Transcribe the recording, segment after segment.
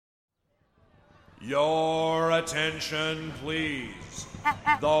Your attention, please.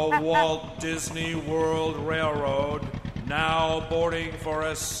 The Walt Disney World Railroad now boarding for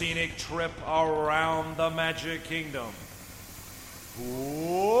a scenic trip around the Magic Kingdom.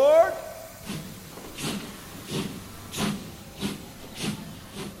 Board!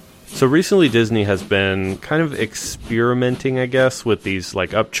 So recently Disney has been kind of experimenting, I guess, with these like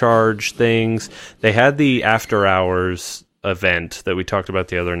upcharge things. They had the after hours event that we talked about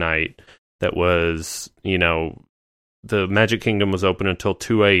the other night that was, you know, the Magic Kingdom was open until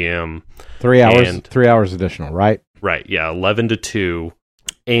 2 a.m. 3 hours, 3 hours additional, right? Right, yeah, 11 to 2.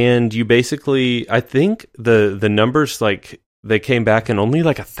 And you basically, I think the numbers, like, they came back and only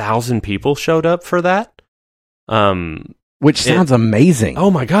like 1,000 people showed up for that. Which sounds amazing. Oh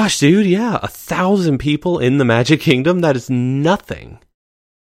my gosh, dude, yeah. 1,000 people in the Magic Kingdom, that is nothing.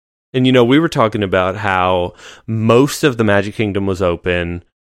 And, you know, we were talking about how most of the Magic Kingdom was open.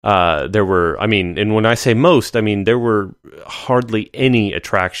 There were, I mean, and when I say most, I mean there were hardly any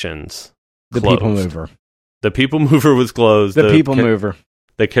attractions closed. The People Mover. The People Mover was closed. The People Mover.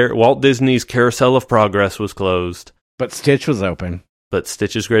 Walt Disney's Carousel of Progress was closed. But Stitch was open. But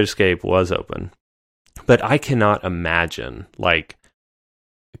Stitch's Great Escape was open. But I cannot imagine, like,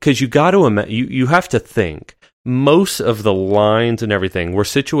 because you got to you have to think most of the lines and everything were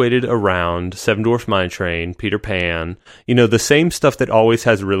situated around Seven Dwarfs Mine Train, Peter Pan, you know, the same stuff that always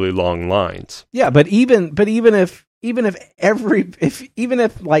has really long lines. Yeah, but even if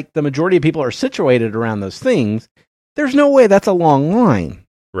like the majority of people are situated around those things, there's no way that's a long line.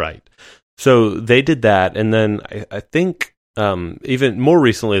 Right. So they did that, and then I think even more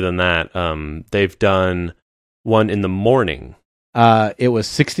recently than that, they've done one in the morning. It was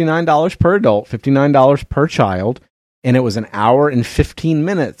 $69 per adult, $59 per child, and it was an hour and 15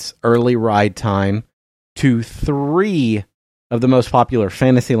 minutes early ride time to 3 of the most popular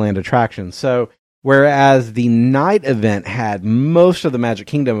Fantasyland attractions. So, whereas the night event had most of the Magic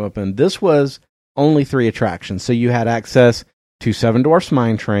Kingdom open, this was only 3 attractions. So you had access to Seven Dwarfs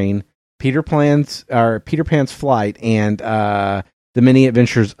Mine Train, Peter Pan's Flight, and the Mini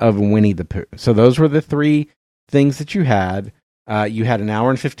Adventures of Winnie the Pooh. So those were the 3 things that you had. You had an hour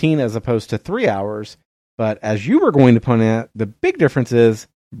and 15 as opposed to 3 hours. But as you were going to point out, the big difference is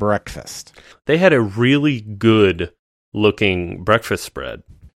breakfast. They had a really good looking breakfast spread.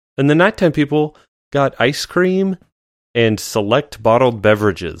 And the nighttime people got ice cream and select bottled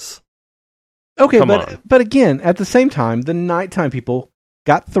beverages. Okay, but again, at the same time, the nighttime people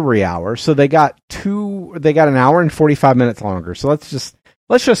got 3 hours. So they got an hour and 45 minutes longer. So let's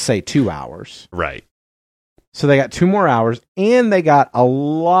just say 2 hours. Right. So they got 2 more hours, and they got a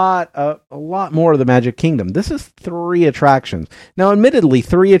lot more of the Magic Kingdom. This is 3 attractions. Now, admittedly,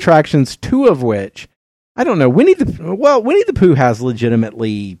 3 attractions, 2 of which, I don't know, Winnie the Pooh has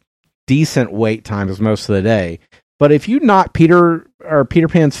legitimately decent wait times most of the day. But if you knock Peter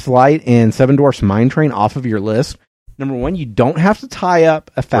Pan's Flight and Seven Dwarfs Mine Train off of your list, number one, you don't have to tie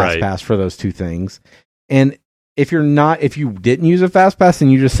up a fast pass for those 2 things. And if you didn't use a fast pass and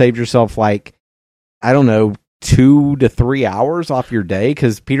you just saved yourself, like, I don't know, 2 to 3 hours off your day,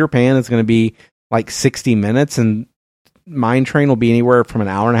 because Peter Pan is going to be like 60 minutes and Mine Train will be anywhere from an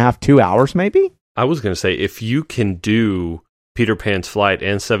hour and a half, 2 hours maybe. I was going to say, if you can do Peter Pan's Flight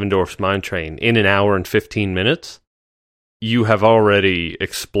and Seven Dwarfs Mine Train in an hour and 15 minutes, you have already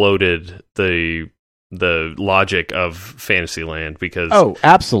exploded the logic of Fantasyland, because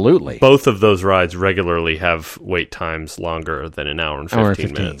absolutely, both of those rides regularly have wait times longer than an hour and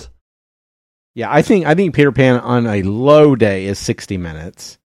 15 minutes. Yeah, I think Peter Pan on a low day is 60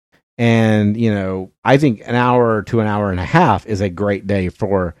 minutes. And, you know, I think an hour to an hour and a half is a great day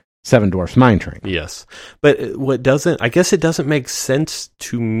for Seven Dwarfs Mine Train. Yes. But I guess it doesn't make sense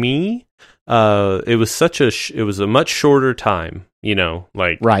to me. It was a much shorter time, you know,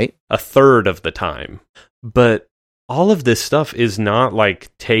 like a third of the time. But all of this stuff is not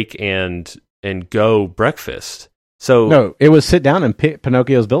like take and go breakfast. So no, it was sit down in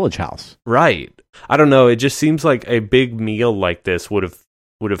Pinocchio's Village House. Right. I don't know. It just seems like a big meal like this would have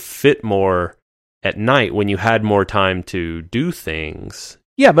fit more at night when you had more time to do things.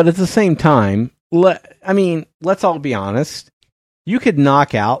 Yeah, but at the same time, let's all be honest. You could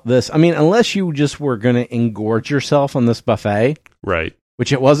knock out this. I mean, unless you just were going to engorge yourself on this buffet. Right.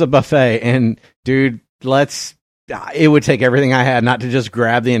 Which it was a buffet. And, dude, it would take everything I had not to just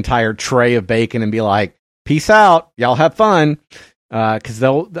grab the entire tray of bacon and be like, peace out. Y'all have fun. Because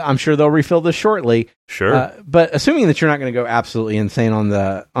I'm sure they'll refill this shortly. Sure. But assuming that you're not going to go absolutely insane on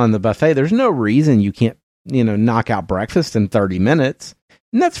the buffet, there's no reason you can't, knock out breakfast in 30 minutes.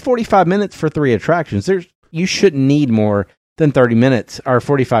 And that's 45 minutes for 3 attractions. You shouldn't need more than 30 minutes or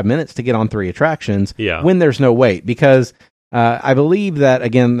 45 minutes to get on 3 attractions Yeah. when there's no wait. Because I believe that,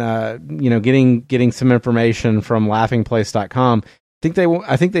 again, getting some information from laughingplace.com,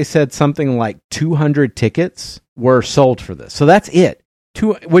 I think they said something like 200 tickets were sold for this. So that's it.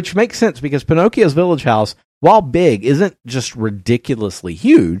 Which makes sense because Pinocchio's Village House, while big, isn't just ridiculously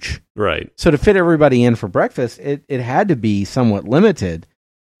huge. Right. So to fit everybody in for breakfast, it had to be somewhat limited.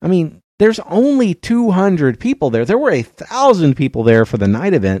 I mean, there's only 200 people there. There were 1,000 people there for the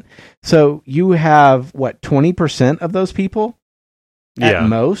night event. So you have, 20% of those people at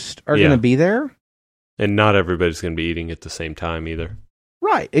most are going to be there? And not everybody's going to be eating at the same time either.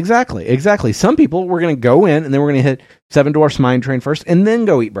 Right, exactly. Some people were going to go in and then we're going to hit Seven Dwarfs Mine Train first and then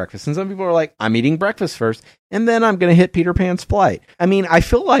go eat breakfast. And some people are like, I'm eating breakfast first and then I'm going to hit Peter Pan's Flight. I mean, I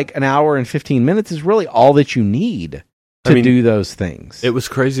feel like an hour and 15 minutes is really all that you need to do those things. It was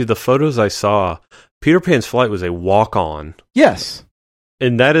crazy. The photos I saw, Peter Pan's Flight was a walk-on. Yes.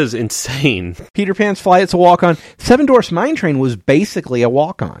 And that is insane. Peter Pan's Flight, it's a walk-on. Seven Dwarfs Mine Train was basically a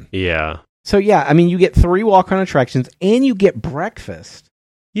walk-on. Yeah. So yeah, I mean, you get 3 walk-on attractions and you get breakfast.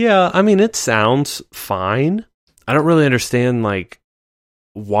 Yeah, I mean, it sounds fine. I don't really understand,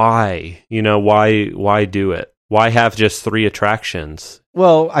 why? Why do it? Why have just 3 attractions?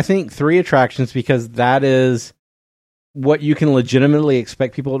 Well, I think 3 attractions because that is what you can legitimately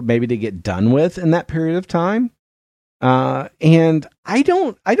expect people maybe to get done with in that period of time. And I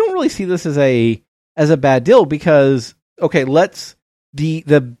don't really see this as a bad deal because, okay,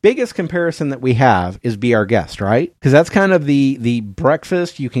 the biggest comparison that we have is Be Our Guest, right? Because that's kind of the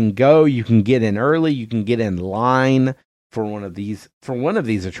breakfast. You can get in early, you can get in line for one of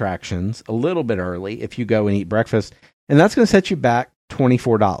these attractions a little bit early if you go and eat breakfast, and that's going to set you back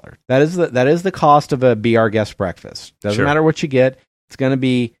 $24. That is the cost of a Be Our Guest breakfast. Doesn't matter what you get, it's going to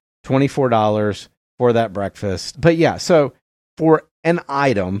be $24 for that breakfast. But yeah, so for an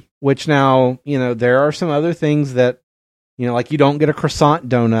item, which now, there are some other things that, like you don't get a croissant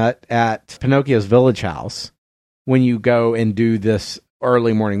donut at Pinocchio's Village House when you go and do this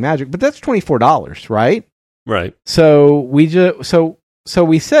early morning magic, but that's $24, right? Right. So we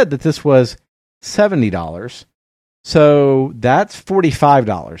said that this was $70. So that's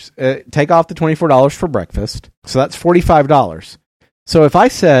 $45. Take off the $24 for breakfast. So that's $45. So if I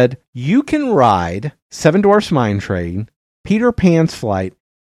said you can ride Seven Dwarfs Mine Train, Peter Pan's Flight,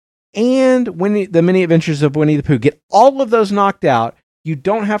 and the Mini Adventures of Winnie the Pooh, get all of those knocked out, you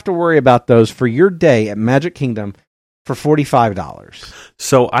don't have to worry about those for your day at Magic Kingdom for $45.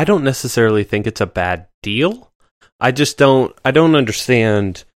 So I don't necessarily think it's a bad deal. I don't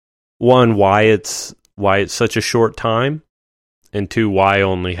understand, one, why it's such a short time, and 2, why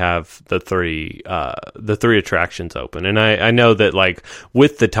only have the three attractions open. And I know that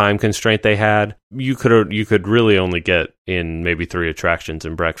with the time constraint they had, you could really only get in maybe 3 attractions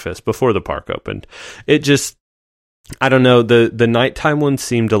and breakfast before the park opened. It just, I don't know, the nighttime one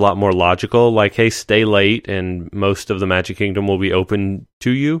seemed a lot more logical, hey, stay late and most of the Magic Kingdom will be open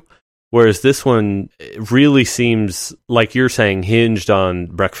to you. Whereas this one really seems, like you're saying, hinged on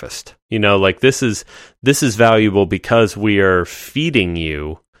breakfast. This is valuable because we are feeding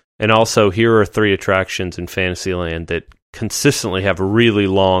you. And also, here are 3 attractions in Fantasyland that consistently have really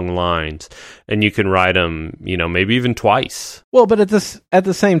long lines. And you can ride them, maybe even twice. Well, but at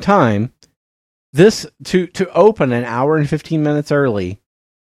the same time, this to open an hour and 15 minutes early,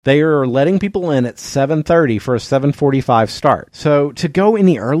 they are letting people in at 7:30 for a 7:45 start. So to go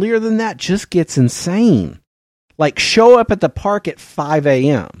any earlier than that just gets insane. Show up at the park at 5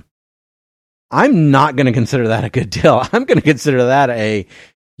 a.m. I'm not going to consider that a good deal. I'm going to consider that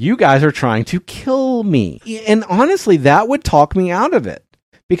you guys are trying to kill me. And honestly, that would talk me out of it.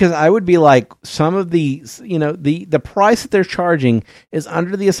 Because I would be like, some of these, the price that they're charging is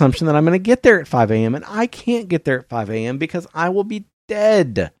under the assumption that I'm going to get there at 5 a.m. And I can't get there at 5 a.m. because I will be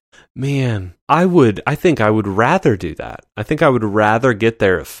dead. Man, I think I would rather do that. I think I would rather get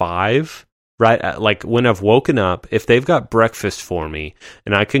there at 5, right? When I've woken up, if they've got breakfast for me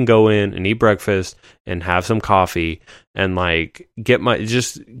and I can go in and eat breakfast and have some coffee and get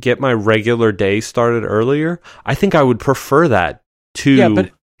my regular day started earlier, I think I would prefer that to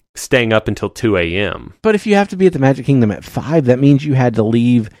staying up until 2 a.m. But if you have to be at the Magic Kingdom at 5, that means you had to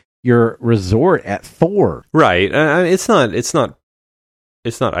leave your resort at 4. Right. It's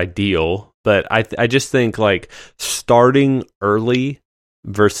not ideal, but I just think starting early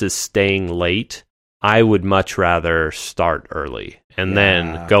versus staying late, I would much rather start early and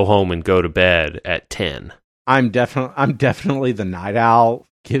then go home and go to bed at 10. I'm definitely the night owl.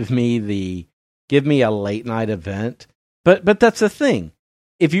 Give me a late night event. But that's the thing.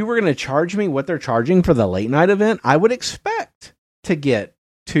 if you were going to charge me what they're charging for the late night event, I would expect to get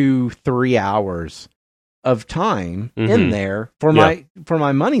 2-3 hours of time in there for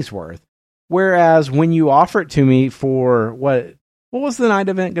my money's worth. Whereas when you offer it to me for what was the night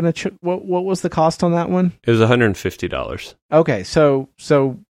event going to what was the cost on that one? It was $150. Okay, so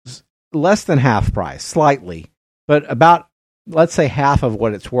less than half price, slightly, but about, let's say, half of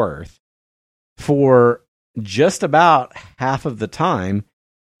what it's worth for just about half of the time,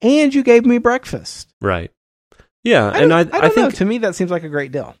 and you gave me breakfast. Right. Yeah, I think to me that seems like a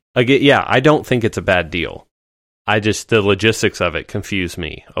great deal. I don't think it's a bad deal. The logistics of it confuse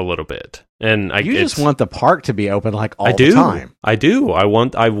me a little bit. And you just want the park to be open like all the time. I do. I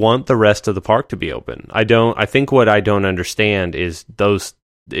want the rest of the park to be open. I think what I don't understand is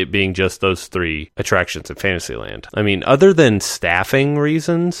it being just those 3 attractions in Fantasyland. I mean, other than staffing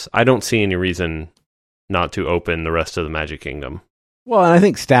reasons, I don't see any reason not to open the rest of the Magic Kingdom. Well, and I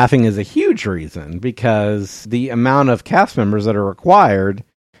think staffing is a huge reason, because the amount of cast members that are required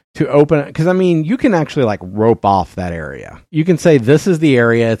to open, because I mean, you can actually like rope off that area. You can say, this is the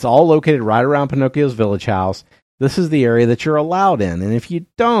area. It's all located right around Pinocchio's Village House. This is the area that you're allowed in. And if you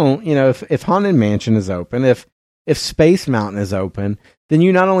don't, if Haunted Mansion is open, if Space Mountain is open, then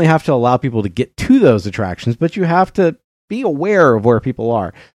you not only have to allow people to get to those attractions, but you have to be aware of where people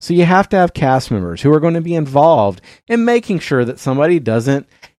are. So you have to have cast members who are going to be involved in making sure that somebody doesn't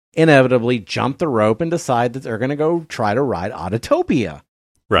inevitably jump the rope and decide that they're going to go try to ride Autotopia.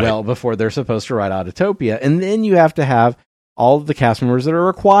 Right. Well, before they're supposed to ride Autotopia. And then you have to have all of the cast members that are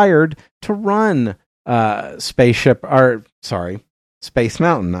required to run Space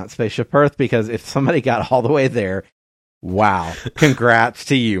Mountain, not Spaceship Earth, because if somebody got all the way there, wow, congrats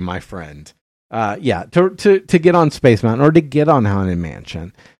to you, my friend. To get on Space Mountain or to get on Haunted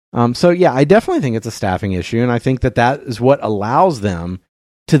Mansion. I definitely think it's a staffing issue, and I think that is what allows them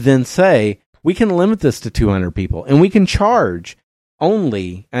to then say, we can limit this to 200 people, and we can charge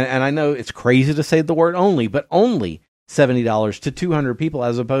only, and I know it's crazy to say the word only, but only $70 to 200 people,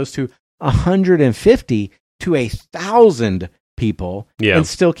 as opposed to 150 to 1,000 people, and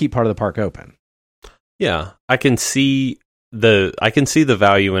still keep part of the park open. Yeah, I can see the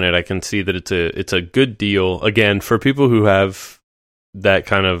value in it. I can see that it's a good deal, again, for people who have that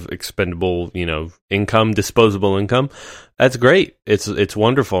kind of expendable, disposable income. That's great. It's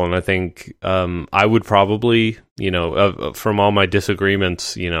wonderful. And I think I would probably, from all my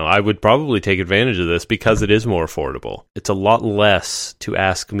disagreements, I would probably take advantage of this because it is more affordable. It's a lot less to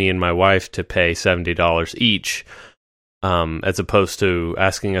ask me and my wife to pay $70 each, as opposed to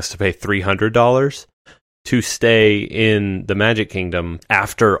asking us to pay $300 to stay in the Magic Kingdom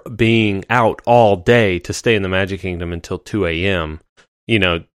after being out all day to stay in the Magic Kingdom until 2 a.m.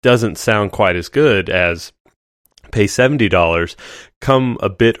 Doesn't sound quite as good as pay $70, come a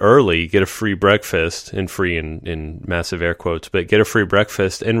bit early, get a free breakfast, and free in massive air quotes, but get a free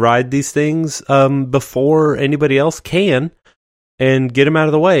breakfast and ride these things before anybody else can, and get them out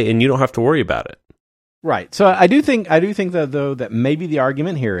of the way, and you don't have to worry about it. Right. So I do think that, though, that maybe the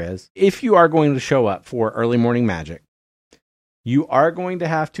argument here is, if you are going to show up for early morning magic, you are going to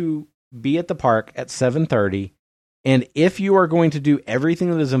have to be at the park at 7:30. And if you are going to do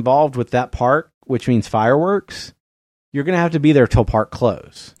everything that is involved with that park, which means fireworks, you're going to have to be there till park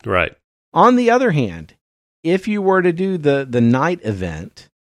close. Right. On the other hand, if you were to do the night event,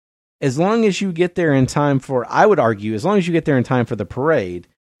 as long as you get there in time for, I would argue, as long as you get there in time for the parade,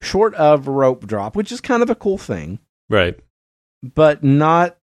 short of rope drop, which is kind of a cool thing. Right. But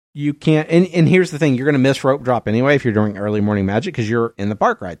not, you can't, and here's the thing, you're going to miss rope drop anyway if you're doing early morning magic, because you're in the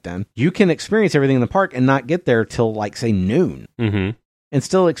park right then. You can experience everything in the park and not get there till, like, say, noon. Mm-hmm. And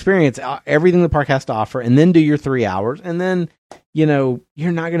still experience everything the park has to offer, and then do your 3 hours. And then, you're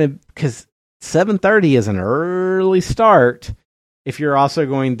not going to, because 7:30 is an early start if you're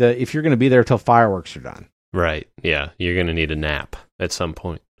going to be there till fireworks are done. Right. Yeah. You're going to need a nap at some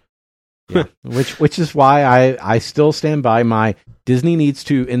point. Yeah. which is why I still stand by my Disney needs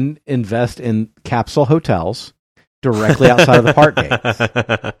to invest in capsule hotels directly outside of the park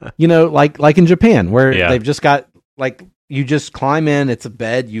gates. Like in Japan, where they've just got, like, you just climb in, it's a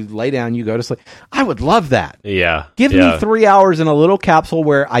bed, you lay down, you go to sleep. I would love that. Yeah. Give me 3 hours in a little capsule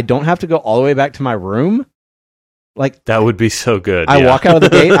where I don't have to go all the way back to my room. Like, that would be so good. I walk out of the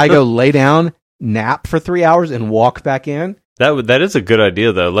gate, I go lay down, nap for 3 hours, and walk back in. That is a good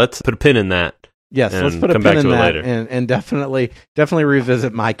idea, though. Let's put a pin in that. Yes, let's put a pin in that and definitely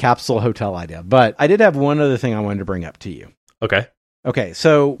revisit my capsule hotel idea. But I did have one other thing I wanted to bring up to you. Okay,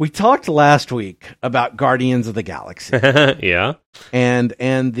 so we talked last week about Guardians of the Galaxy. Yeah. And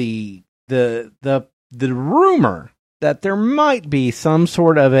the rumor that there might be some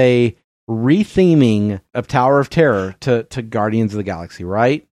sort of a retheming of Tower of Terror to Guardians of the Galaxy,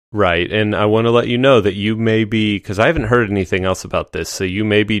 right? Right, and I want to let you know that you may be, because I haven't heard anything else about this, so you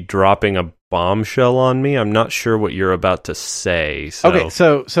may be dropping a bombshell on me. I'm not sure what you're about to say. So. Okay,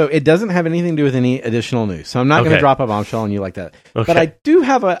 so it doesn't have anything to do with any additional news, so I'm not going to drop a bombshell on you like that. Okay. But I do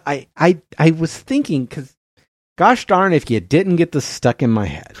have I was thinking, because gosh darn if you didn't get this stuck in my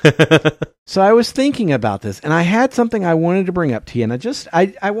head. So I was thinking about this, and I had something I wanted to bring up to you, and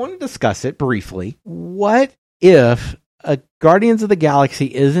I want to discuss it briefly. What if a Guardians of the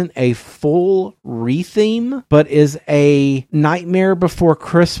Galaxy isn't a full retheme, but is a Nightmare Before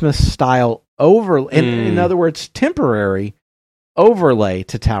Christmas style overlay, in other words, temporary overlay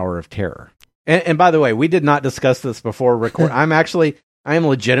to Tower of Terror? And by the way, we did not discuss this before record. I am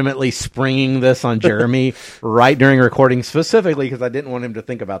legitimately springing this on Jeremy right during recording, specifically because I didn't want him to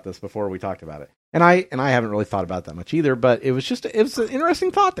think about this before we talked about it. And I haven't really thought about that much either, but it was an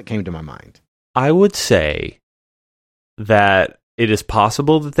interesting thought that came to my mind. I would say that it is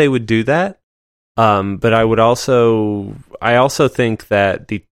possible that they would do that, but I also think that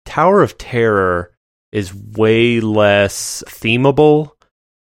the Tower of Terror is way less themable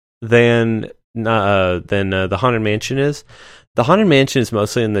than the Haunted Mansion is. The Haunted Mansion is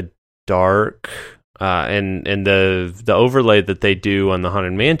mostly in the dark, and the overlay that they do on the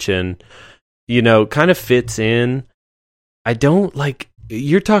Haunted Mansion, kind of fits in. I don't like.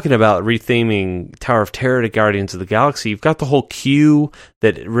 You're talking about retheming Tower of Terror to Guardians of the Galaxy. You've got the whole queue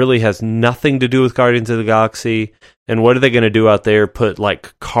that really has nothing to do with Guardians of the Galaxy. And what are they going to do out there? Put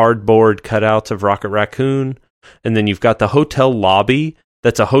like cardboard cutouts of Rocket Raccoon? And then you've got the hotel lobby.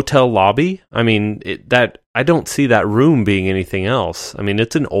 That's a hotel lobby. I mean, I don't see that room being anything else. I mean,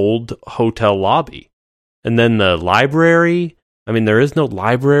 it's an old hotel lobby. And then the library. I mean, there is no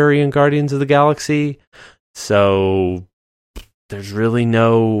library in Guardians of the Galaxy. So there's really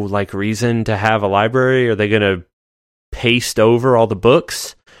no reason to have a library. Are they going to paste over all the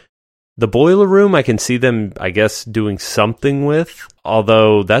books? The boiler room, I can see them, I guess, doing something with.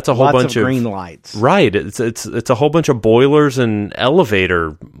 Although that's a whole bunch of green lights, right? It's a whole bunch of boilers and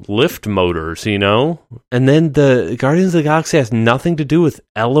elevator lift motors, And then the Guardians of the Galaxy has nothing to do with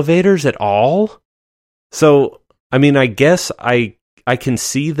elevators at all. So, I mean, I guess I can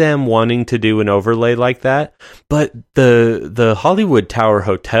see them wanting to do an overlay like that, but the Hollywood Tower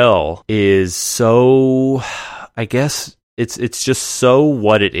Hotel is so, I guess it's just so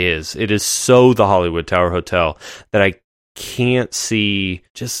what it is. It is so the Hollywood Tower Hotel that I can't see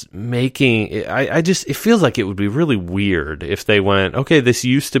just making it. It feels like it would be really weird if they went, okay, this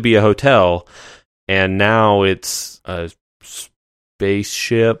used to be a hotel and now it's a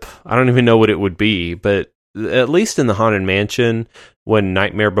spaceship. I don't even know what it would be, but at least in the Haunted Mansion, when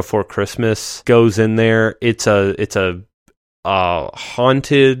Nightmare Before Christmas goes in there, it's a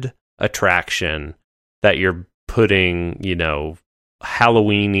haunted attraction that you're putting,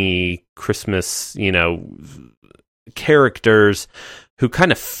 Halloween-y Christmas, characters who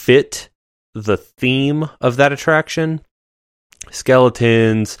kind of fit the theme of that attraction.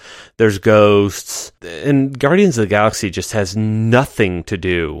 Skeletons, there's ghosts, and Guardians of the Galaxy just has nothing to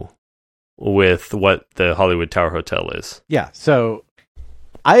do with what the Hollywood Tower Hotel is. Yeah, so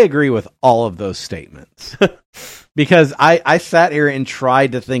I agree with all of those statements. Because I sat here and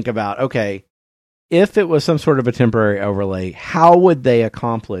tried to think about, okay, if it was some sort of a temporary overlay, how would they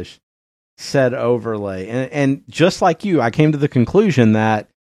accomplish said overlay? And just like you, I came to the conclusion that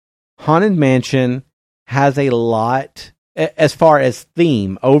Haunted Mansion has a lot, as far as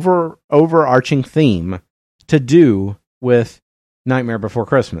theme, overarching theme, to do with Nightmare Before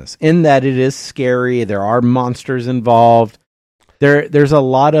Christmas, in that it is scary. There are monsters involved. There's a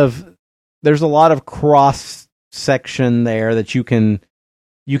lot of cross section there that you can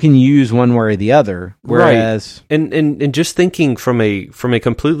use one way or the other. Whereas, right. And just thinking from a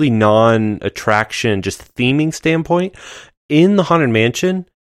completely non-attraction, just theming standpoint, in the Haunted Mansion,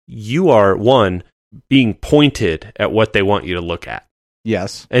 you are, one, being pointed at what they want you to look at.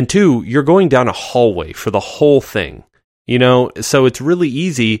 Yes. And two, you're going down a hallway for the whole thing. So it's really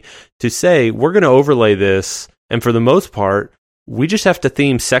easy to say, we're going to overlay this, and for the most part, we just have to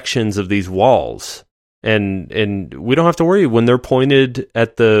theme sections of these walls. And we don't have to worry when they're pointed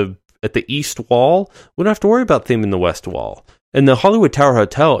at the east wall. We don't have to worry about theming the west wall. And the Hollywood Tower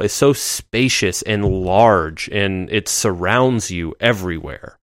Hotel is so spacious and large, and it surrounds you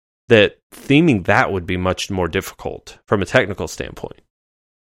everywhere, that theming that would be much more difficult from a technical standpoint.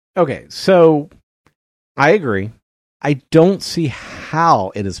 Okay, so I agree. I don't see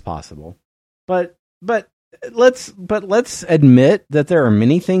how it is possible, but let's admit that there are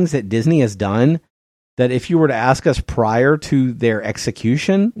many things that Disney has done that if you were to ask us prior to their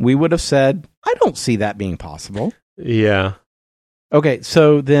execution, we would have said, I don't see that being possible. Yeah. Okay,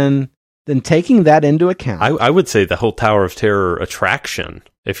 so then taking that into account, I would say the whole Tower of Terror attraction,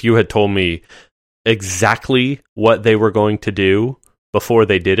 if you had told me exactly what they were going to do before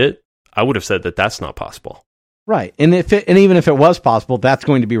they did it, I would have said that that's not possible. Right. And even if it was possible, that's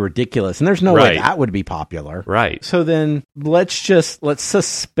going to be ridiculous. And there's no way Right. that would be popular. Right. So then let's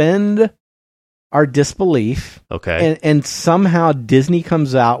suspend our disbelief. Okay. And somehow Disney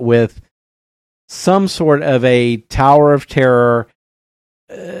comes out with some sort of a Tower of Terror,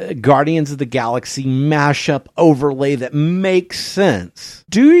 Guardians of the Galaxy mashup overlay that makes sense.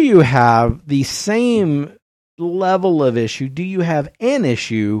 Do you have the same level of issue? Do you have an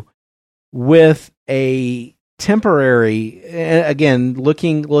issue with a temporary, again,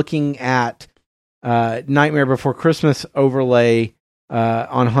 looking at Nightmare Before Christmas overlay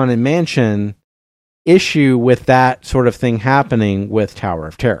on Haunted Mansion, issue with that sort of thing happening with Tower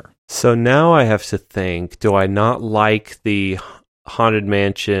of Terror? So now I have to think, do I not like the Haunted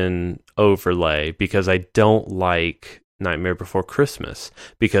Mansion overlay because I don't like Nightmare Before Christmas?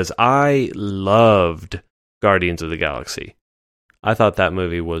 Because I loved Guardians of the Galaxy. I thought that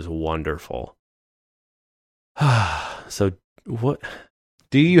movie was wonderful. So what?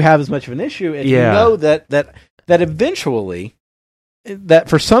 Do you have as much of an issue? And Yeah. you know that eventually, that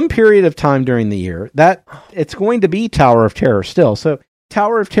for some period of time during the year, that it's going to be Tower of Terror still. So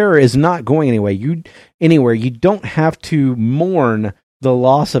Tower of Terror is not going anywhere. You don't have to mourn the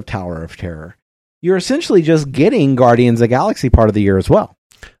loss of Tower of Terror. You're essentially just getting Guardians of the Galaxy part of the year as well.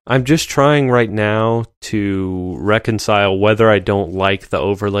 I'm just trying right now to reconcile whether I don't like the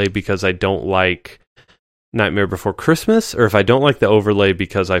overlay because I don't like Nightmare Before Christmas, or if I don't like the overlay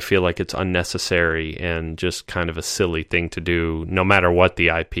because I feel like it's unnecessary and just kind of a silly thing to do, no matter what the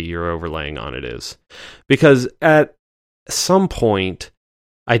IP you're overlaying on it is. Because at some point,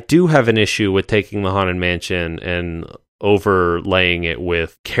 I do have an issue with taking the Haunted Mansion and overlaying it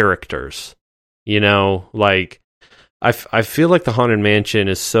with characters. You know, like, I feel like the Haunted Mansion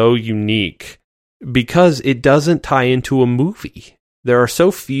is so unique because it doesn't tie into a movie. There are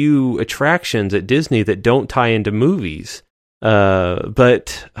so few attractions at Disney that don't tie into movies.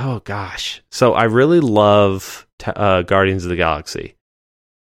 But, oh gosh. So I really love Guardians of the Galaxy.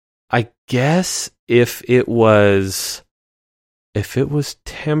 I guess if it was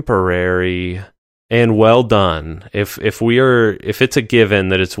temporary and well done, if it's a given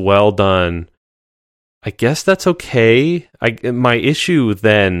that it's well done, I guess that's okay. My issue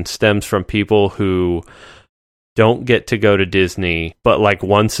then stems from people who don't get to go to Disney, but like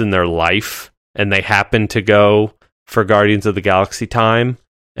once in their life, and they happen to go for Guardians of the Galaxy time,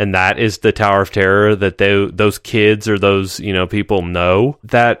 and that is the Tower of Terror that those kids or those people know.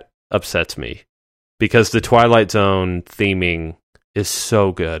 That upsets me because the Twilight Zone theming is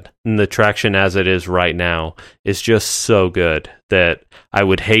so good, and the attraction as it is right now is just so good that I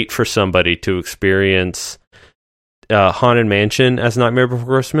would hate for somebody to experience Haunted Mansion as Nightmare Before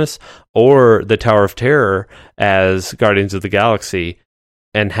Christmas or the Tower of Terror as Guardians of the Galaxy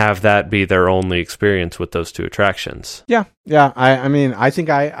and have that be their only experience with those two attractions. Yeah. I mean, I think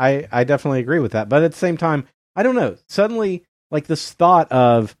I definitely agree with that. But at the same time, I don't know. Suddenly, like this thought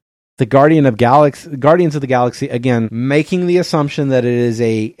of the Guardians of the Galaxy, again, making the assumption that it is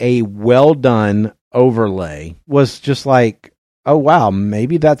a well done overlay was just like, oh wow,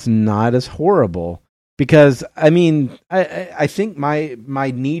 maybe that's not as horrible. Because I mean, I think my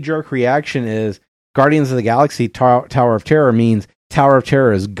knee jerk reaction is Guardians of the Galaxy Tower of Terror means Tower of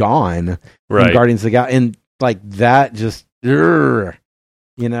Terror is gone. Right. Guardians of the Galaxy, and like that just, but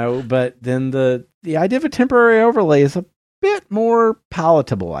then the idea of a temporary overlay is a bit more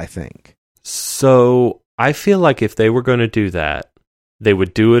palatable, I think. So I feel like if they were going to do that, they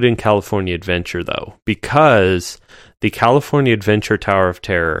would do it in California Adventure, though, because the California Adventure Tower of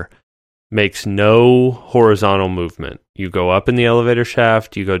Terror makes no horizontal movement. You go up in the elevator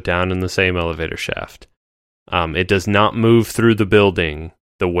shaft, you go down in the same elevator shaft. It does not move through the building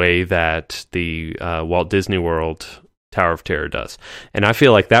the way that the Walt Disney World Tower of Terror does. And I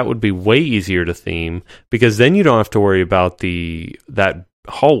feel like that would be way easier to theme because then you don't have to worry about that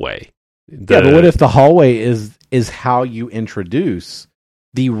hallway. But what if the hallway is how you introduce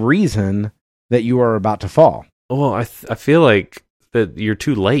the reason that you are about to fall? Well, I feel like that you're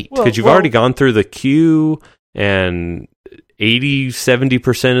too late because you've already gone through the queue and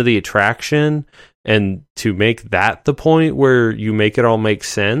 80-70% of the attraction, and to make that the point where you make it all make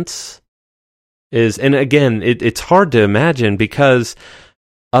sense and again, it's hard to imagine because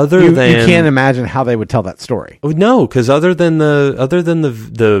you can't imagine how they would tell that story. No, because other than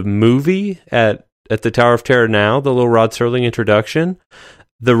the movie at at the Tower of Terror now, the little Rod Serling introduction,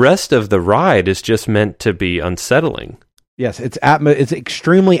 the rest of the ride is just meant to be unsettling. Yes, it's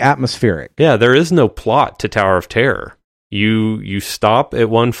extremely atmospheric. Yeah, there is no plot to Tower of Terror. You stop at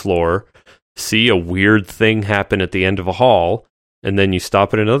one floor, see a weird thing happen at the end of a hall, and then you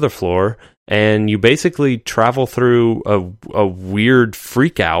stop at another floor, and you basically travel through a weird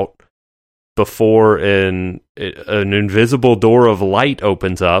freak out before an invisible door of light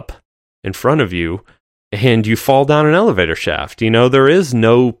opens up in front of you, and you fall down an elevator shaft. You know, there is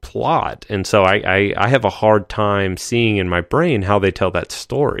no plot, and so I have a hard time seeing in my brain how they tell that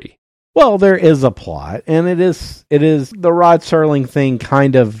story. Well, there is a plot, and it is the Rod Serling thing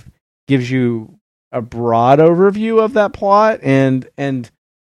kind of gives you a broad overview of that plot, and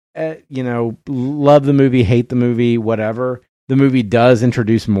you know, love the movie, hate the movie, whatever. The movie does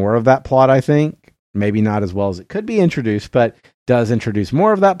introduce more of that plot, I think. Maybe not as well as it could be introduced, but does introduce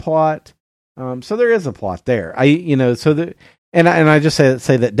more of that plot. So there is a plot there. I just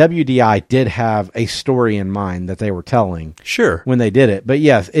say that WDI did have a story in mind that they were telling. Sure. When they did it. But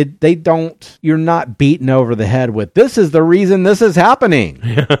yes, you're not beaten over the head with, this is the reason this is happening.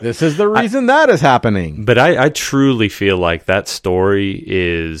 This is the reason that is happening. But I truly feel like that story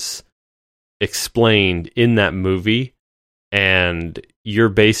is explained in that movie, and you're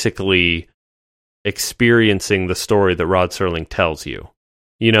basically experiencing the story that Rod Serling tells you.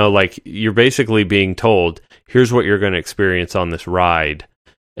 You know, like, you're basically being told, here's what you're going to experience on this ride.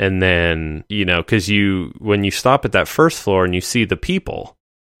 And then, you know, because when you stop at that first floor and you see the people,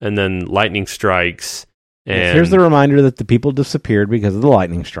 and then lightning strikes. And here's the reminder that the people disappeared because of the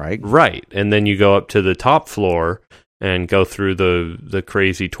lightning strike. Right. And then you go up to the top floor and go through the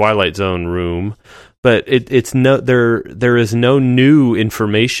crazy Twilight Zone room. But there is no new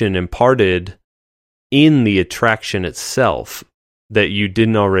information imparted in the attraction itself that you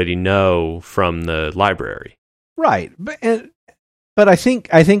didn't already know from the library. Right. But I think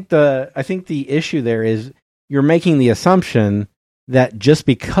the issue there is you're making the assumption that just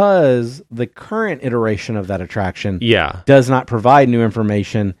because the current iteration of that attraction does not provide new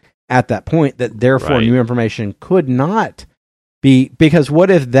information at that point, that therefore new information could not be, because what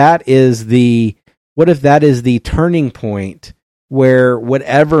if that is the turning point where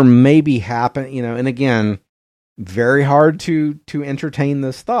whatever maybe happened, you know, and again, very hard to entertain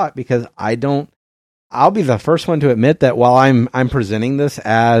this thought, because I'll be the first one to admit that while I'm presenting this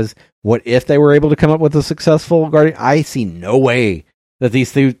as what if they were able to come up with a successful Guardian, I see no way that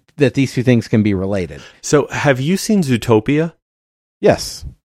these two things can be related. So have you seen Zootopia? Yes.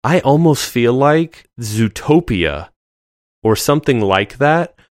 I almost feel like Zootopia or something like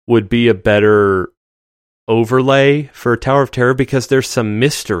that would be a better overlay for Tower of Terror, because there's some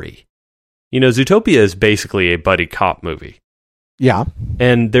mystery. You know, Zootopia is basically a buddy cop movie. Yeah.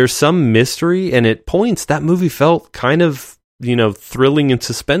 And there's some mystery, and at points that movie felt kind of, you know, thrilling and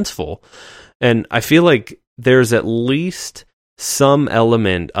suspenseful. And I feel like there's at least some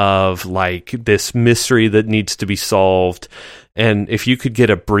element of like this mystery that needs to be solved. And if you could get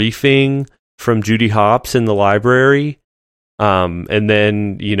a briefing from Judy Hopps in the library, and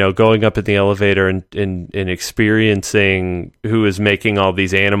then, you know, going up in the elevator and experiencing who is making all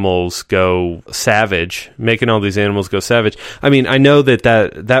these animals go savage. I mean, I know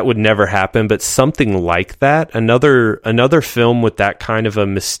that would never happen, but something like that, another film with that kind of a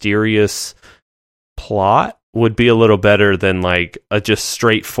mysterious plot would be a little better than like a just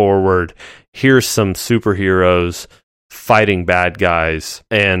straightforward, here's some superheroes fighting bad guys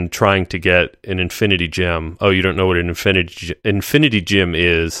and trying to get an infinity gem. Oh, you don't know what an infinity gem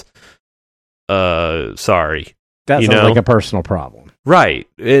is? Sorry. That sounds like a personal problem. Right.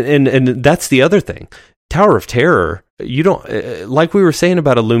 And that's the other thing. Tower of Terror, you don't, like we were saying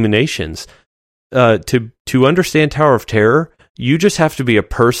about Illuminations, to understand Tower of Terror, you just have to be a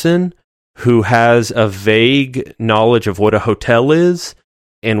person who has a vague knowledge of what a hotel is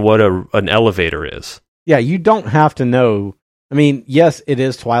and what an elevator is. Yeah, you don't have to know. I mean, yes, it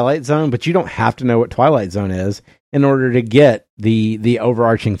is Twilight Zone, but you don't have to know what Twilight Zone is in order to get the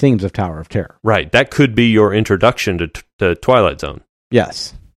overarching themes of Tower of Terror. Right. That could be your introduction to Twilight Zone.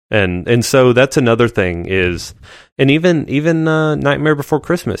 Yes. And so that's another thing is, and even Nightmare Before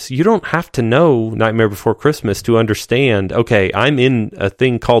Christmas, you don't have to know Nightmare Before Christmas to understand, okay, I'm in a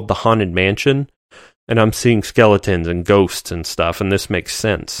thing called the Haunted Mansion, and I'm seeing skeletons and ghosts and stuff, and this makes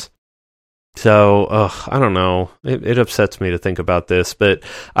sense. So, I don't know. It upsets me to think about this, but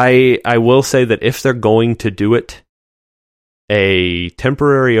I will say that if they're going to do it, a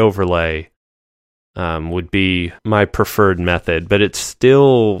temporary overlay would be my preferred method. But it's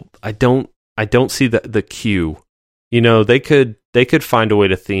still, I don't see the queue. You know, they could find a way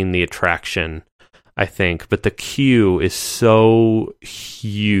to theme the attraction I think, but the queue is so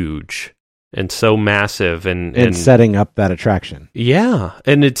huge and so massive and setting up that attraction. Yeah,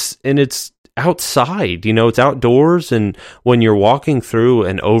 and it's outside, it's outdoors, and when you're walking through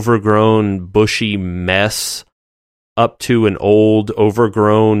an overgrown, bushy mess up to an old,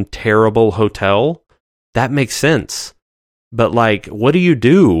 overgrown, terrible hotel, that makes sense. But like, what do you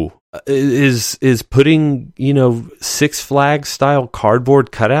do? Is putting, Six Flags style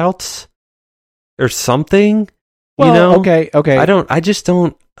cardboard cutouts or something? Well, okay. I just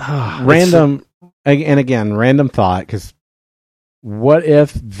don't. Random thought, because what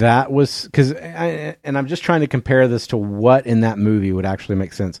if that was, and I'm just trying to compare this to what in that movie would actually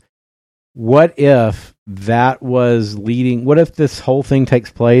make sense. What if that was what if this whole thing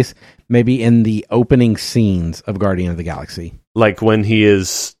takes place maybe in the opening scenes of Guardian of the Galaxy? Like when he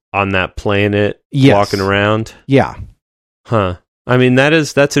is on that planet, yes, walking around? Yeah. Huh. I mean,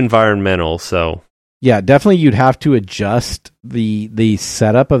 that's environmental, so. Yeah, definitely you'd have to adjust the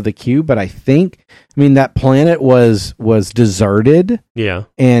setup of the queue, but I mean, that planet was deserted, yeah,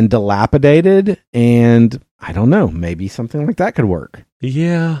 and dilapidated, and I don't know, maybe something like that could work.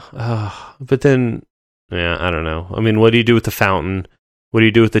 Yeah, but then, I don't know. I mean, what do you do with the fountain? What do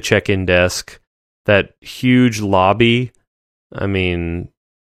you do with the check-in desk? That huge lobby? I mean,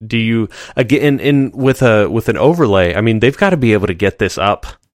 do you, again, with an overlay, I mean, they've got to be able to get this up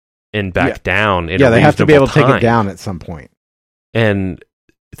and back down. They have to be able to take it down at some point. And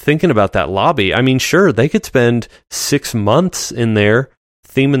thinking about that lobby, I mean, sure, they could spend 6 months in there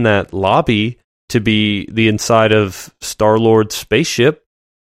theming that lobby to be the inside of Star-Lord's spaceship,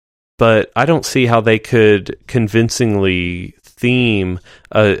 but I don't see how they could convincingly theme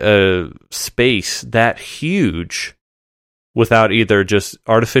a space that huge without either just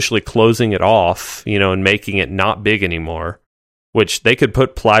artificially closing it off, and making it not big anymore, which they could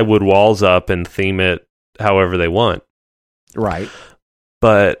put plywood walls up and theme it however they want. Right.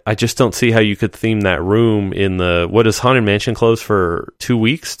 But I just don't see how you could theme that room in what does Haunted Mansion close for 2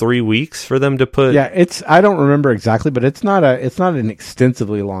 weeks, 3 weeks for them to put? Yeah, I don't remember exactly, but it's not an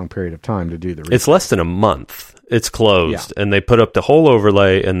extensively long period of time to do the. It's less than a month. It's closed, and they put up the whole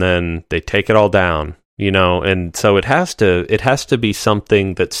overlay, and then they take it all down. And so it has to be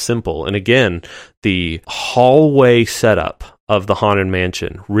something that's simple. And again, the hallway setup of the Haunted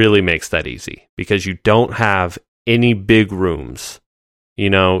Mansion really makes that easy, because you don't have any big rooms.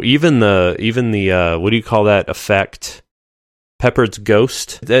 Even the what do you call that effect? Pepper's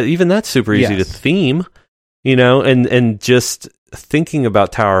Ghost. Even that's super easy to theme, and just thinking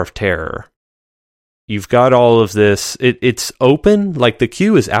about Tower of Terror. You've got all of this. It's open, like the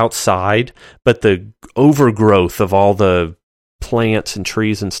queue is outside, but the overgrowth of all the plants and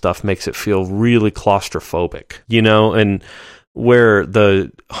trees and stuff makes it feel really claustrophobic, and where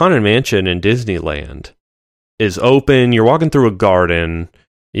the Haunted Mansion in Disneyland is open, you're walking through a garden,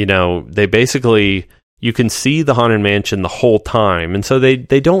 they basically, you can see the Haunted Mansion the whole time, and so they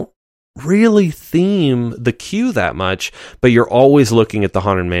don't really theme the queue that much, but you're always looking at the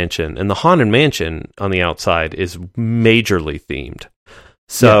Haunted Mansion, and the Haunted Mansion on the outside is majorly themed.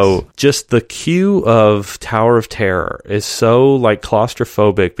 So just the queue of Tower of Terror is so like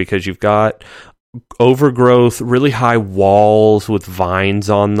claustrophobic, because you've got overgrowth, really high walls with vines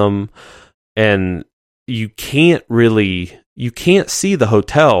on them, and you can't see the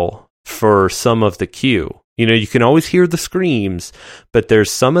hotel for some of the queue. You can always hear the screams, but there's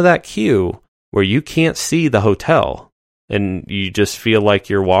some of that queue where you can't see the hotel, and you just feel like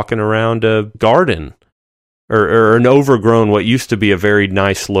you're walking around a garden or an overgrown, what used to be a very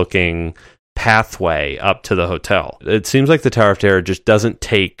nice looking pathway up to the hotel. It seems like the Tower of Terror just doesn't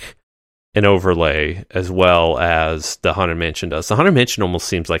take an overlay as well as the Haunted Mansion does. The Haunted Mansion almost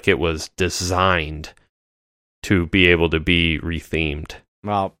seems like it was designed to be able to be rethemed.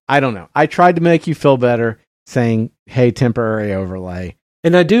 Well, I don't know. I tried to make you feel better saying, hey, temporary overlay.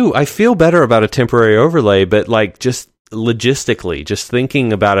 And I feel better about a temporary overlay, but like just logistically, just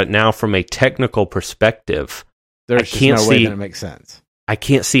thinking about it now from a technical perspective, there's just no way that it makes sense. I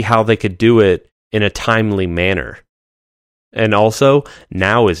can't see how they could do it in a timely manner. And also,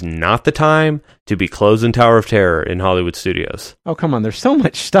 now is not the time to be closing Tower of Terror in Hollywood Studios. Oh, come on. There's so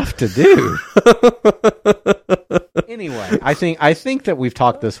much stuff to do. Anyway, I think that we've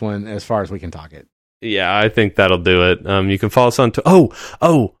talked this one as far as we can talk it. Yeah, I think that'll do it. You can follow us on... Oh,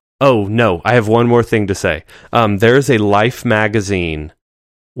 no. I have one more thing to say. There's a Life magazine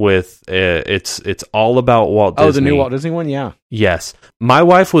with... it's all about Walt Disney. Oh, the new Walt Disney one? Yeah. Yes. My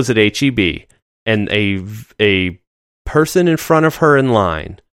wife was at H-E-B, and a person in front of her in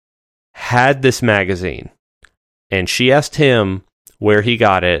line had this magazine, and she asked him where he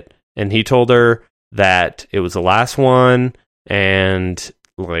got it, and he told her that it was the last one, and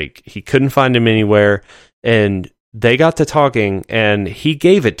like he couldn't find him anywhere, and they got to talking, and he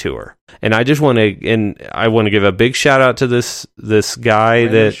gave it to her. And I just want to give a big shout out to this guy,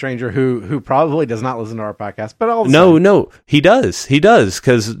 that stranger who probably does not listen to our podcast, but all no, he does,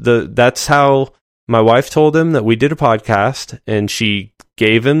 because that's how my wife told him that we did a podcast, and she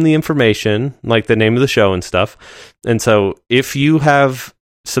gave him the information, like the name of the show and stuff. And so if you have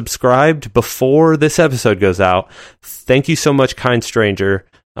subscribed before this episode goes out, thank you so much, kind stranger.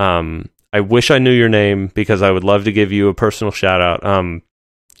 I wish I knew your name, because I would love to give you a personal shout out.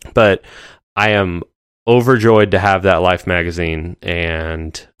 But I am overjoyed to have that Life magazine,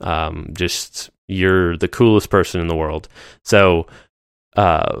 and just you're the coolest person in the world. So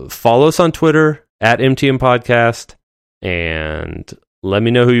follow us on Twitter at MTM Podcast, and let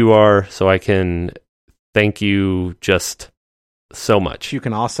me know who you are so I can thank you just so much. You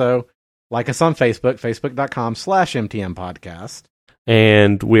can also like us on Facebook, facebook.com/MTM Podcast.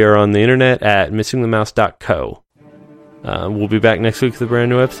 And we are on the internet at missingthemouse.co. We'll be back next week with a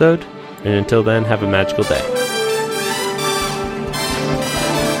brand new episode. And until then, have a magical day.